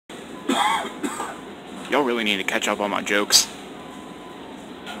Y'all really need to catch up on my jokes.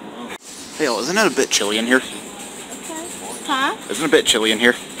 Hey, y'all, isn't it a bit chilly in here? Okay. Huh? Isn't it a bit chilly in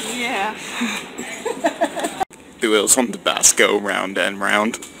here? Yeah. The wheels on Tabasco round and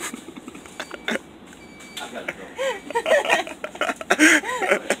round.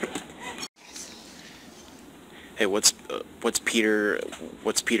 Hey, what's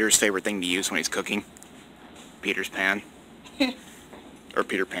Peter's favorite thing to use when he's cooking? Peter's pan. Or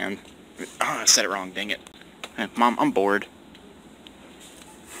Peter Pan. Oh, I said it wrong, dang it. Hey, Mom, I'm bored.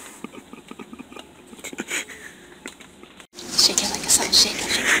 Shake it like a sun shaker,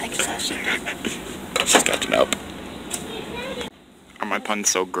 shake it like a sun shaker. She's catching up. Are my puns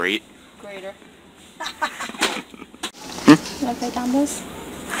so great? Greater. Hmm? You want to play Dumbos?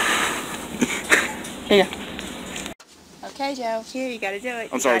 Here you go. Okay, Joe. Here, you gotta do it.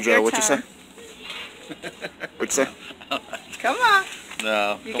 I'm sorry, Joe. What'd you say? What'd you say? Come on.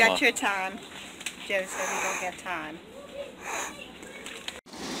 No, You got your time. Joe said we don't have time.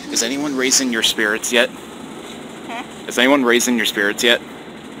 Is anyone raising your spirits yet? Huh? Is anyone raising your spirits yet?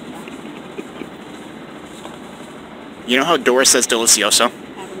 You know how Dora says delicioso?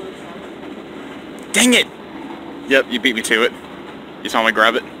 Dang it! Yep, you beat me to it. You saw me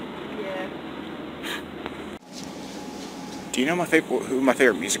grab it? Yeah. Do you know who my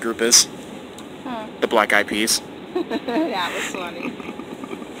favorite music group is? Huh. The Black Eyed Peas. That was funny.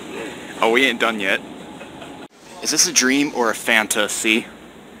 Oh, we ain't done yet. Is this a dream or a fantasy?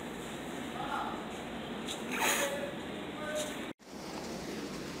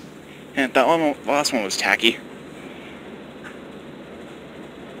 And that one, the last one was tacky.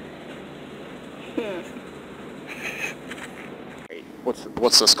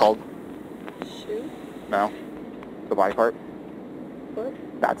 What's this called? Shoe? No. The body part? Foot?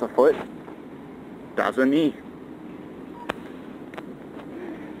 That's a foot. That's a knee.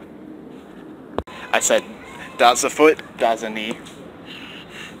 I said, that's a foot, that's a knee.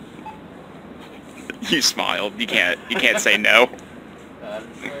 You smiled. You can't say no.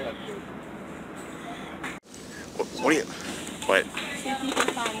 What do you... What? See if you can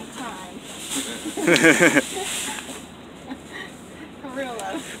find time. For real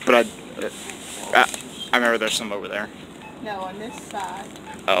though. But I remember there's some over there. No, on this side.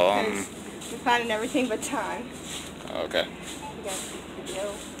 Oh, We're finding everything but time. okay. We got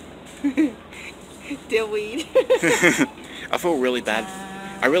the dill. Dillweed. I feel really bad.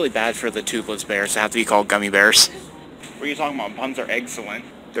 I really bad for the toothless bears to have to be called gummy bears. What are you talking about? Puns are excellent.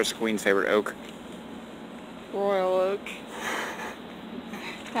 There's Queen's favorite oak. Royal Oak.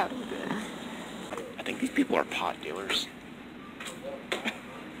 That was good. I think these people are pot dealers.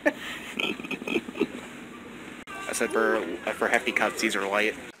 I said for hefty cuts, these are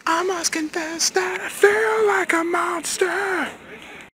light. I must confess that I feel like a monster.